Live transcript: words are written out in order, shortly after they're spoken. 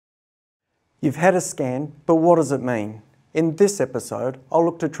You've had a scan, but what does it mean? In this episode, I'll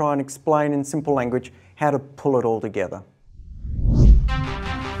look to try and explain in simple language how to pull it all together.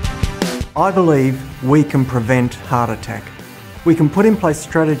 I believe we can prevent heart attack. We can put in place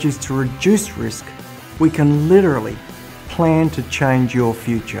strategies to reduce risk. We can literally plan to change your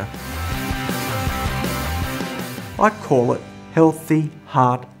future. I call it Healthy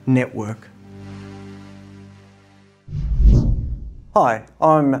Heart Network. Hi,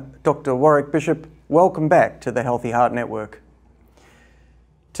 I'm Dr. Warwick Bishop. Welcome back to the Healthy Heart Network.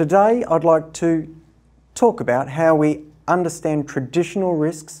 Today I'd like to talk about how we understand traditional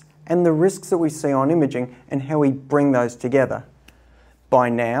risks and the risks that we see on imaging and how we bring those together. By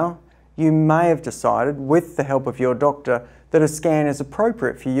now, you may have decided, with the help of your doctor, that a scan is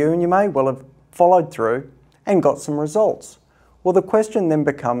appropriate for you, and you may well have followed through and got some results. Well, the question then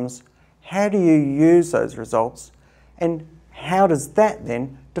becomes, how do you use those results, and how does that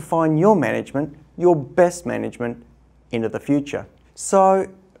then define your management, your best management into the future? So,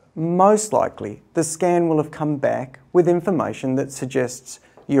 most likely, the scan will have come back with information that suggests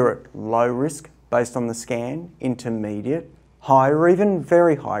you're at low risk based on the scan, intermediate, high, or even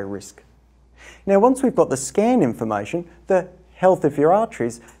very high risk. Now, once we've got the scan information, the health of your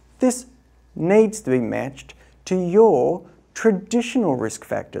arteries, this needs to be matched to your traditional risk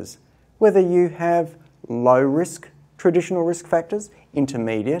factors, whether you have low risk traditional risk factors,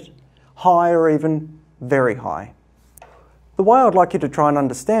 intermediate, high, or even very high. The way I'd like you to try and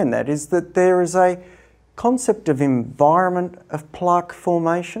understand that is that there is a concept of environment of plaque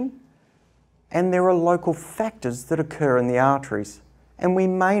formation, and there are local factors that occur in the arteries, and we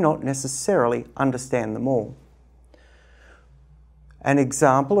may not necessarily understand them all. An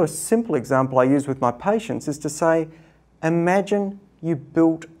example, or a simple example I use with my patients is to say, imagine you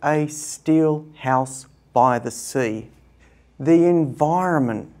built a steel house by the sea. The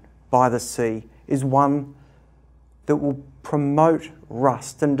environment by the sea is one that will promote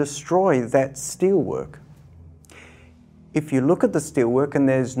rust and destroy that steelwork. If you look at the steelwork and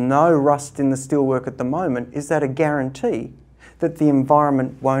there's no rust in the steelwork at the moment, is that a guarantee that the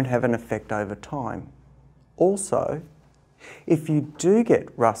environment won't have an effect over time? Also, if you do get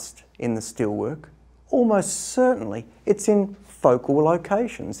rust in the steelwork, almost certainly it's in focal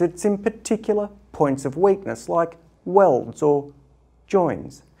locations. It's in particular points of weakness like welds or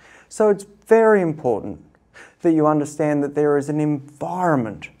joins. So it's very important that you understand that there is an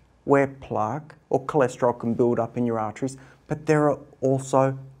environment where plaque or cholesterol can build up in your arteries, but there are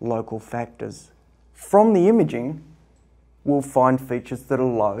also local factors. From the imaging, we'll find features that are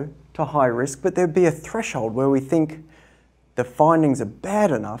low to high risk, but there'll be a threshold where we think the findings are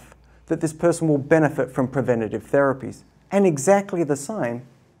bad enough that this person will benefit from preventative therapies. And exactly the same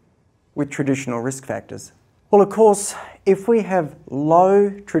with traditional risk factors. Well, of course, if we have low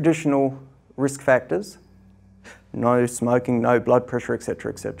traditional risk factors, no smoking, no blood pressure,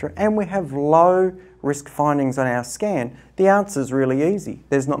 etc., and we have low risk findings on our scan, the answer is really easy.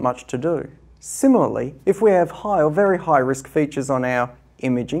 There's not much to do. Similarly, if we have high or very high risk features on our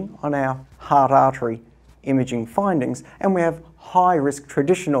imaging, on our heart artery imaging findings, and we have high risk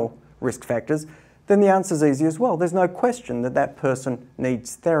traditional risk factors, then the answer is easy as well. There's no question that that person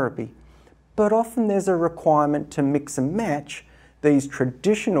needs therapy. But often there's a requirement to mix and match these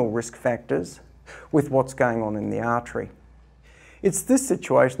traditional risk factors with what's going on in the artery. It's this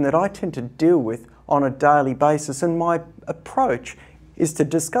situation that I tend to deal with on a daily basis, and my approach is to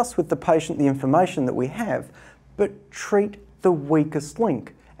discuss with the patient the information that we have, but treat the weakest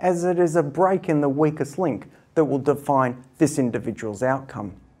link, as it is a break in the weakest link that will define this individual's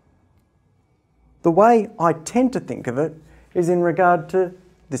outcome. The way I tend to think of it is in regard to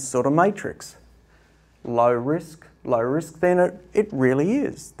this sort of matrix. Low risk, then it really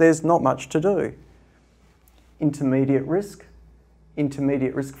is. There's not much to do. Intermediate risk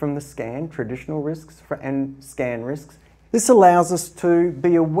from the scan, traditional risks and scan risks. This allows us to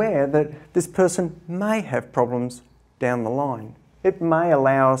be aware that this person may have problems down the line. It may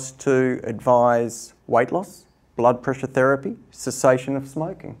allow us to advise weight loss, blood pressure therapy, cessation of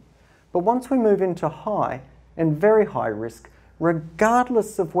smoking. But once we move into high and very high risk,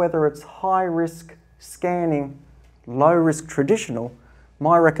 regardless of whether it's high risk scanning, low risk traditional,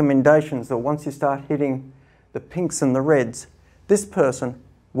 my recommendations are once you start hitting the pinks and the reds, this person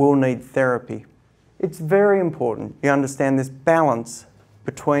will need therapy. It's very important you understand this balance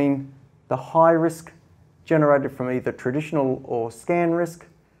between the high risk generated from either traditional or scan risk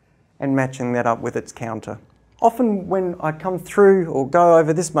and matching that up with its counter. Often when I come through or go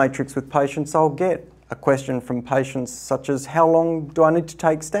over this matrix with patients, I'll get a question from patients such as, how long do I need to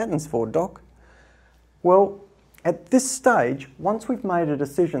take statins for, doc? Well, At this stage, once we've made a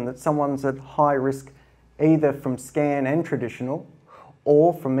decision that someone's at high risk either from scan and traditional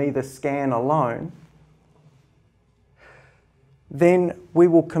or from either scan alone, then we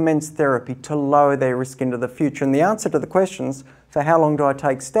will commence therapy to lower their risk into the future. And the answer to the questions for how long do I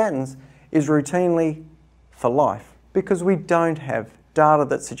take statins is routinely for life, because we don't have data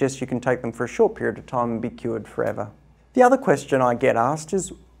that suggests you can take them for a short period of time and be cured forever. The other question I get asked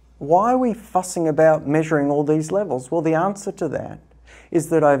is, why are we fussing about measuring all these levels? Well, the answer to that is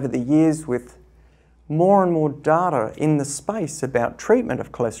that over the years, with more and more data in the space about treatment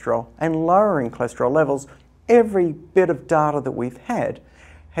of cholesterol and lowering cholesterol levels, every bit of data that we've had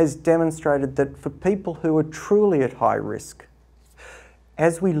has demonstrated that for people who are truly at high risk,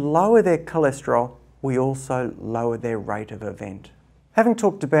 as we lower their cholesterol, we also lower their rate of event. Having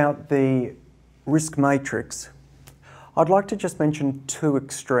talked about the risk matrix, I'd like to just mention two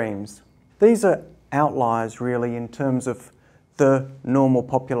extremes. These are outliers really in terms of the normal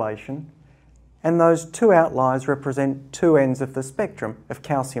population, and those two outliers represent two ends of the spectrum of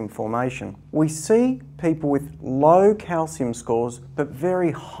calcium formation. We see people with low calcium scores but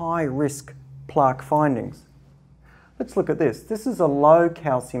very high risk plaque findings. Let's look at this. This is a low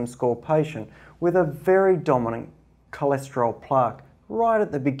calcium score patient with a very dominant cholesterol plaque right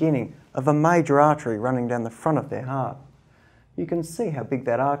at the beginning of a major artery running down the front of their heart. You can see how big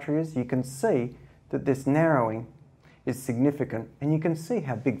that artery is. You can see that this narrowing is significant, and you can see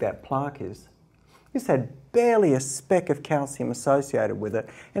how big that plaque is. This had barely a speck of calcium associated with it,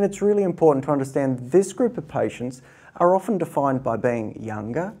 and it's really important to understand this group of patients are often defined by being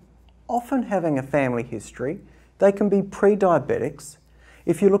younger, often having a family history. They can be pre-diabetics.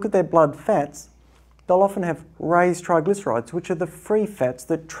 If you look at their blood fats, they'll often have raised triglycerides, which are the free fats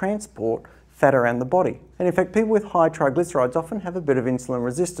that transport fat around the body. And in fact, people with high triglycerides often have a bit of insulin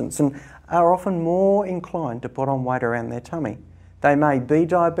resistance and are often more inclined to put on weight around their tummy. They may be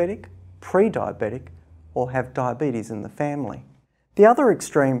diabetic, pre-diabetic, or have diabetes in the family. The other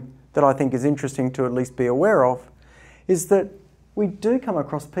extreme that I think is interesting to at least be aware of is that we do come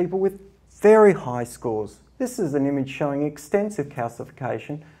across people with very high scores. This is an image showing extensive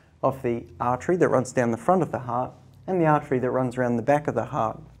calcification of the artery that runs down the front of the heart and the artery that runs around the back of the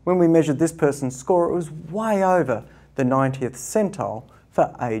heart. When we measured this person's score, it was way over the 90th centile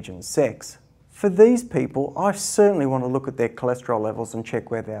for age and sex. For these people, I certainly want to look at their cholesterol levels and check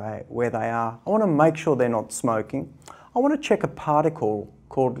where they are. I want to make sure they're not smoking. I want to check a particle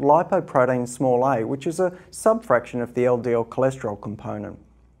called lipoprotein small a, which is a subfraction of the LDL cholesterol component.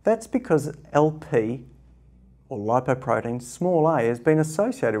 That's because LP, or lipoprotein small a, has been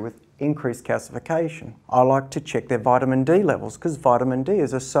associated with increased calcification. I like to check their vitamin D levels because vitamin D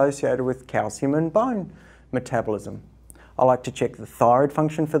is associated with calcium and bone metabolism. I like to check the thyroid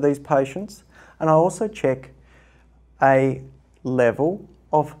function for these patients, and I also check a level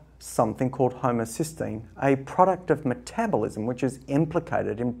of something called homocysteine, a product of metabolism which is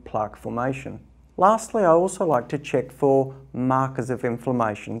implicated in plaque formation. Lastly, I also like to check for markers of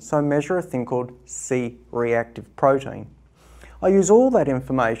inflammation, so measure a thing called C-reactive protein. I use all that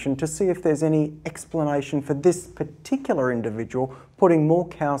information to see if there's any explanation for this particular individual putting more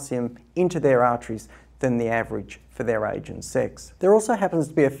calcium into their arteries than the average for their age and sex. There also happens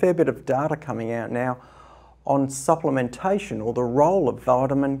to be a fair bit of data coming out now on supplementation or the role of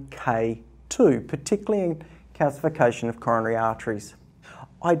vitamin K2, particularly in calcification of coronary arteries.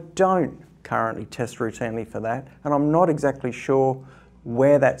 I don't currently test routinely for that, and I'm not exactly sure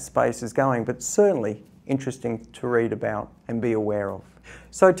where that space is going, but certainly interesting to read about and be aware of.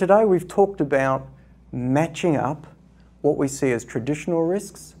 So today we've talked about matching up what we see as traditional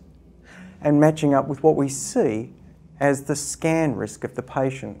risks and matching up with what we see as the scan risk of the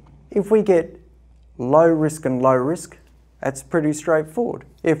patient. If we get low risk and low risk, that's pretty straightforward.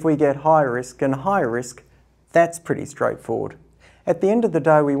 If we get high risk and high risk, that's pretty straightforward. At the end of the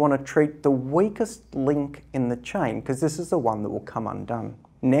day, we want to treat the weakest link in the chain because this is the one that will come undone.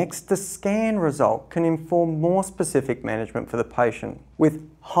 Next, the scan result can inform more specific management for the patient with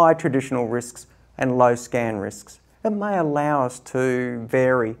high traditional risks and low scan risks. It may allow us to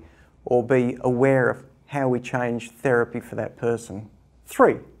vary or be aware of how we change therapy for that person.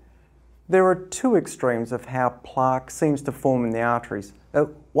 3, there are two extremes of how plaque seems to form in the arteries. At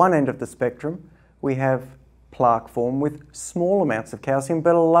one end of the spectrum, we have plaque form with small amounts of calcium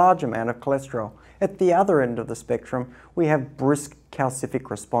but a large amount of cholesterol. At the other end of the spectrum, we have brisk calcific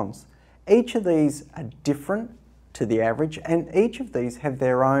response. Each of these are different to the average, and each of these have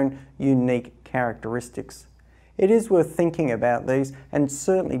their own unique characteristics. It is worth thinking about these, and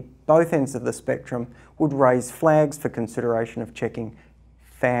certainly both ends of the spectrum would raise flags for consideration of checking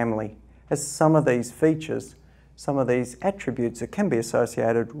family, as some of these features some of these attributes that can be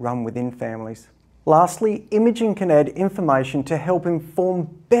associated run within families. Lastly, imaging can add information to help inform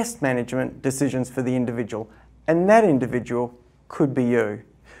best management decisions for the individual, and that individual could be you.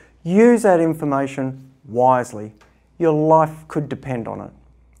 Use that information wisely. Your life could depend on it.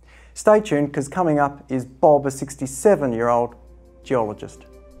 Stay tuned, because coming up is Bob, a 67-year-old geologist.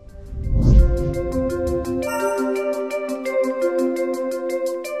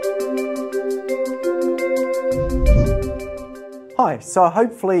 Hi, so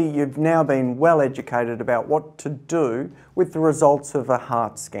hopefully you've now been well educated about what to do with the results of a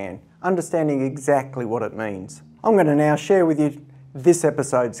heart scan, understanding exactly what it means. I'm going to now share with you this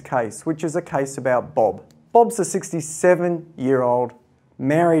episode's case, which is a case about Bob. Bob's a 67-year-old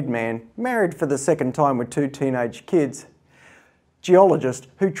married man, married for the second time with 2 teenage kids, geologist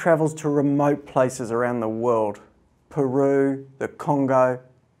who travels to remote places around the world, Peru, the Congo,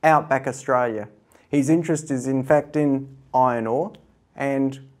 outback Australia. His interest is in fact in iron ore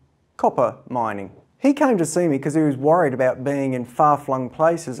and copper mining. He came to see me because he was worried about being in far-flung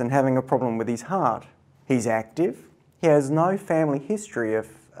places and having a problem with his heart. He's active, he has no family history of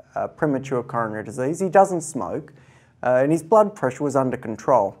premature coronary disease, he doesn't smoke, and his blood pressure was under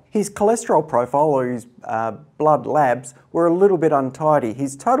control. His cholesterol profile, or his blood labs, were a little bit untidy.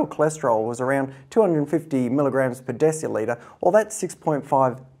 His total cholesterol was around 250 milligrams per decilitre, or that's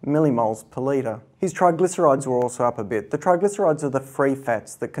 6.5 millimoles per litre. His triglycerides were also up a bit. The triglycerides are the free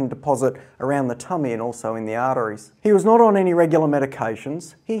fats that can deposit around the tummy and also in the arteries. He was not on any regular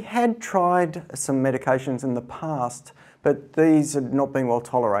medications. He had tried some medications in the past, but these had not been well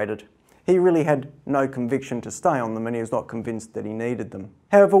tolerated. He really had no conviction to stay on them, and he was not convinced that he needed them.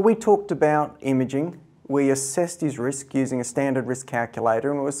 However, we talked about imaging. We assessed his risk using a standard risk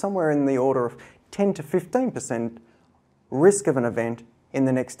calculator, and it was somewhere in the order of 10 to 15% risk of an event in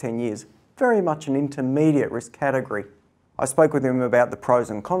the next 10 years. Very much an intermediate risk category. I spoke with him about the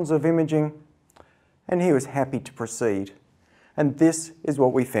pros and cons of imaging, and he was happy to proceed. And this is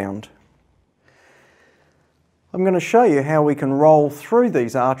what we found. I'm going to show you how we can roll through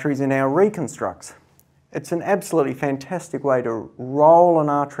these arteries in our reconstructs. It's an absolutely fantastic way to roll an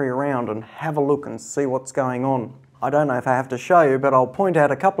artery around and have a look and see what's going on. I don't know if I have to show you, but I'll point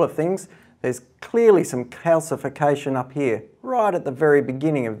out a couple of things. There's clearly some calcification up here, right at the very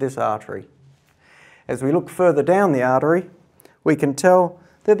beginning of this artery. As we look further down the artery, we can tell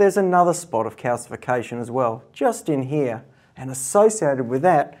that there's another spot of calcification as well, just in here, and associated with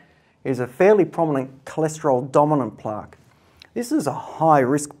that is a fairly prominent cholesterol dominant plaque. This is a high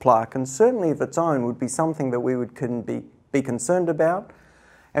risk plaque, and certainly of its own would be something that we would be concerned about,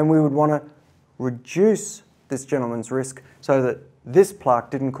 and we would want to reduce this gentleman's risk so that this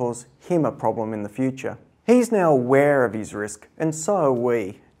plaque didn't cause him a problem in the future. He's now aware of his risk, and so are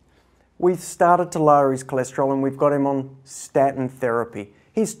we. We've started to lower his cholesterol and we've got him on statin therapy.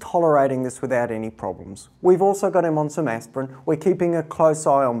 He's tolerating this without any problems. We've also got him on some aspirin. We're keeping a close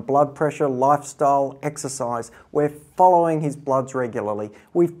eye on blood pressure, lifestyle, exercise. We're following his bloods regularly.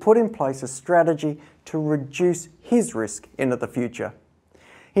 We've put in place a strategy to reduce his risk into the future.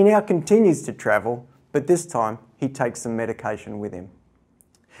 He now continues to travel, but this time he takes some medication with him.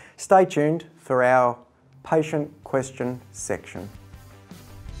 Stay tuned for our patient question section.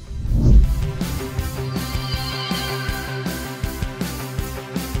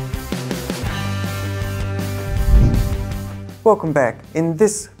 Welcome back. In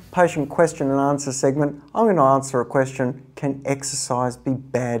this patient question and answer segment, I'm going to answer a question: can exercise be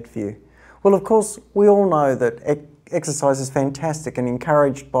bad for you? Well, of course, we all know that exercise is fantastic and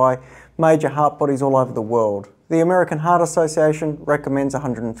encouraged by major heart bodies all over the world. The American Heart Association recommends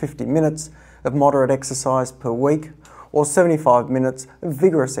 150 minutes of moderate exercise per week, or 75 minutes of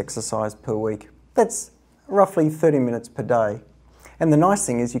vigorous exercise per week. That's roughly 30 minutes per day. And the nice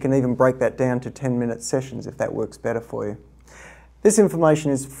thing is you can even break that down to 10-minute sessions if that works better for you. This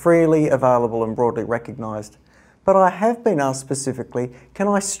information is freely available and broadly recognised, but I have been asked specifically, can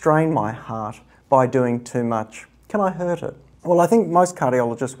I strain my heart by doing too much? Can I hurt it? Well, I think most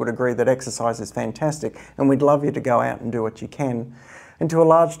cardiologists would agree that exercise is fantastic and we'd love you to go out and do what you can. And to a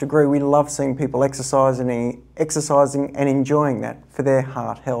large degree, we love seeing people exercising and enjoying that for their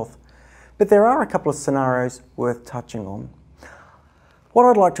heart health. But there are a couple of scenarios worth touching on. What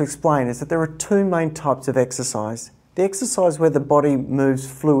I'd like to explain is that there are two main types of exercise. The exercise where the body moves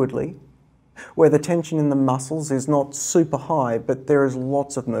fluidly, where the tension in the muscles is not super high, but there is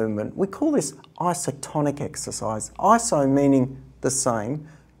lots of movement. We call this isotonic exercise. Iso meaning the same,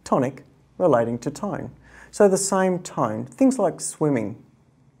 tonic relating to tone. So the same tone, things like swimming,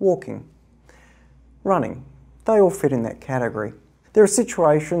 walking, running, they all fit in that category. There are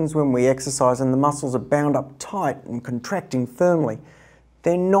situations when we exercise and the muscles are bound up tight and contracting firmly.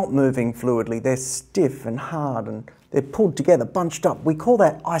 They're not moving fluidly, they're stiff and hard and they're pulled together, bunched up. We call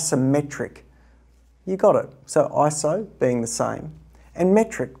that isometric. You got it. So iso being the same and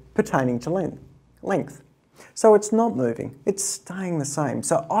metric pertaining to length. So it's not moving, it's staying the same.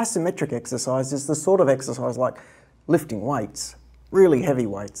 So isometric exercise is the sort of exercise like lifting weights, really heavy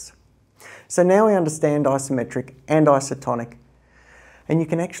weights. So now we understand isometric and isotonic, and you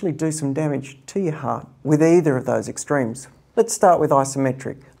can actually do some damage to your heart with either of those extremes. Let's start with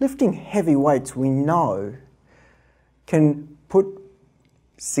isometric. Lifting heavy weights, we know, can put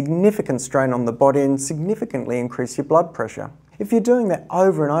significant strain on the body and significantly increase your blood pressure. If you're doing that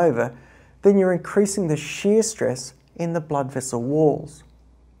over and over, then you're increasing the shear stress in the blood vessel walls.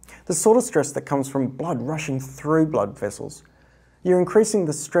 The sort of stress that comes from blood rushing through blood vessels. You're increasing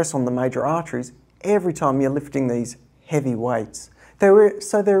the stress on the major arteries every time you're lifting these heavy weights.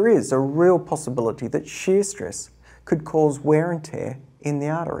 So there is a real possibility that shear stress could cause wear and tear in the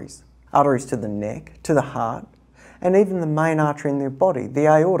arteries. Arteries to the neck, to the heart, and even the main artery in the body, the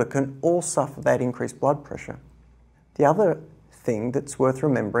aorta, can all suffer that increased blood pressure. The other thing that's worth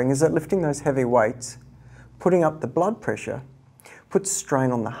remembering is that lifting those heavy weights, putting up the blood pressure, puts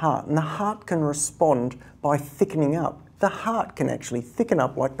strain on the heart, and the heart can respond by thickening up. The heart can actually thicken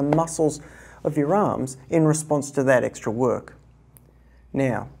up like the muscles of your arms in response to that extra work.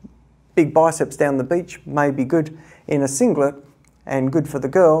 Now, big biceps down the beach may be good in a singlet and good for the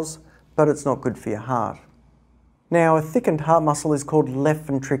girls, but it's not good for your heart. Now, a thickened heart muscle is called left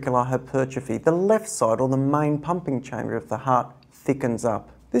ventricular hypertrophy. The left side, or the main pumping chamber of the heart, thickens up.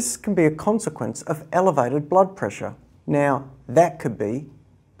 This can be a consequence of elevated blood pressure. Now, that could be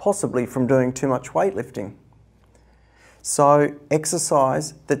possibly from doing too much weightlifting. So,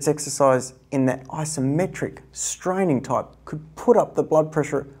 exercise that's exercise in that isometric straining type could put up the blood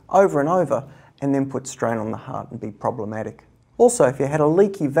pressure over and over and then put strain on the heart and be problematic. Also, if you had a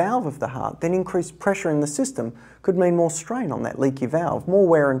leaky valve of the heart, then increased pressure in the system could mean more strain on that leaky valve, more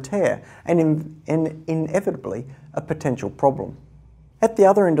wear and tear, and inevitably a potential problem. At the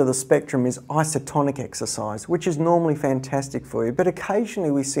other end of the spectrum is isotonic exercise, which is normally fantastic for you, but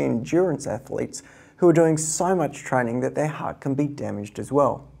occasionally we see endurance athletes who are doing so much training that their heart can be damaged as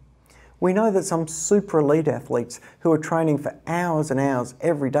well. We know that some super elite athletes who are training for hours and hours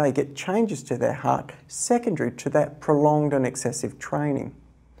every day get changes to their heart secondary to that prolonged and excessive training.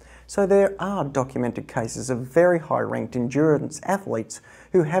 So there are documented cases of very high-ranked endurance athletes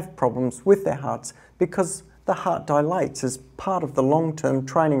who have problems with their hearts because the heart dilates as part of the long-term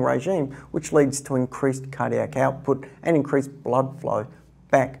training regime, which leads to increased cardiac output and increased blood flow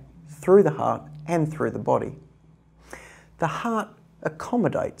back through the heart and through the body. The heart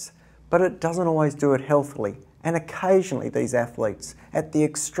accommodates, but it doesn't always do it healthily, and occasionally these athletes at the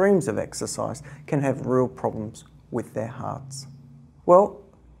extremes of exercise can have real problems with their hearts. Well,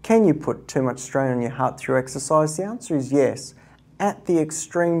 can you put too much strain on your heart through exercise? The answer is yes. At the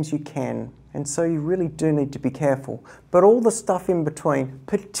extremes you can, and so you really do need to be careful. But all the stuff in between,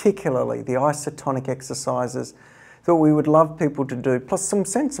 particularly the isotonic exercises that we would love people to do, plus some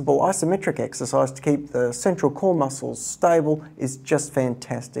sensible isometric exercise to keep the central core muscles stable, is just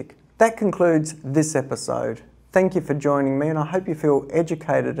fantastic. That concludes this episode. Thank you for joining me, and I hope you feel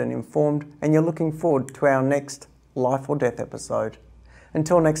educated and informed, and you're looking forward to our next life or death episode.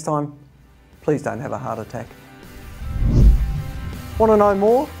 Until next time, please don't have a heart attack. Want to know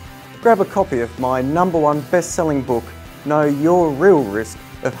more? Grab a copy of my #1 best-selling book, Know Your Real Risk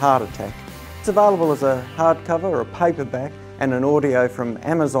of Heart Attack. It's available as a hardcover or a paperback and an audio from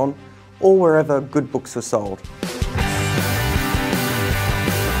Amazon or wherever good books are sold.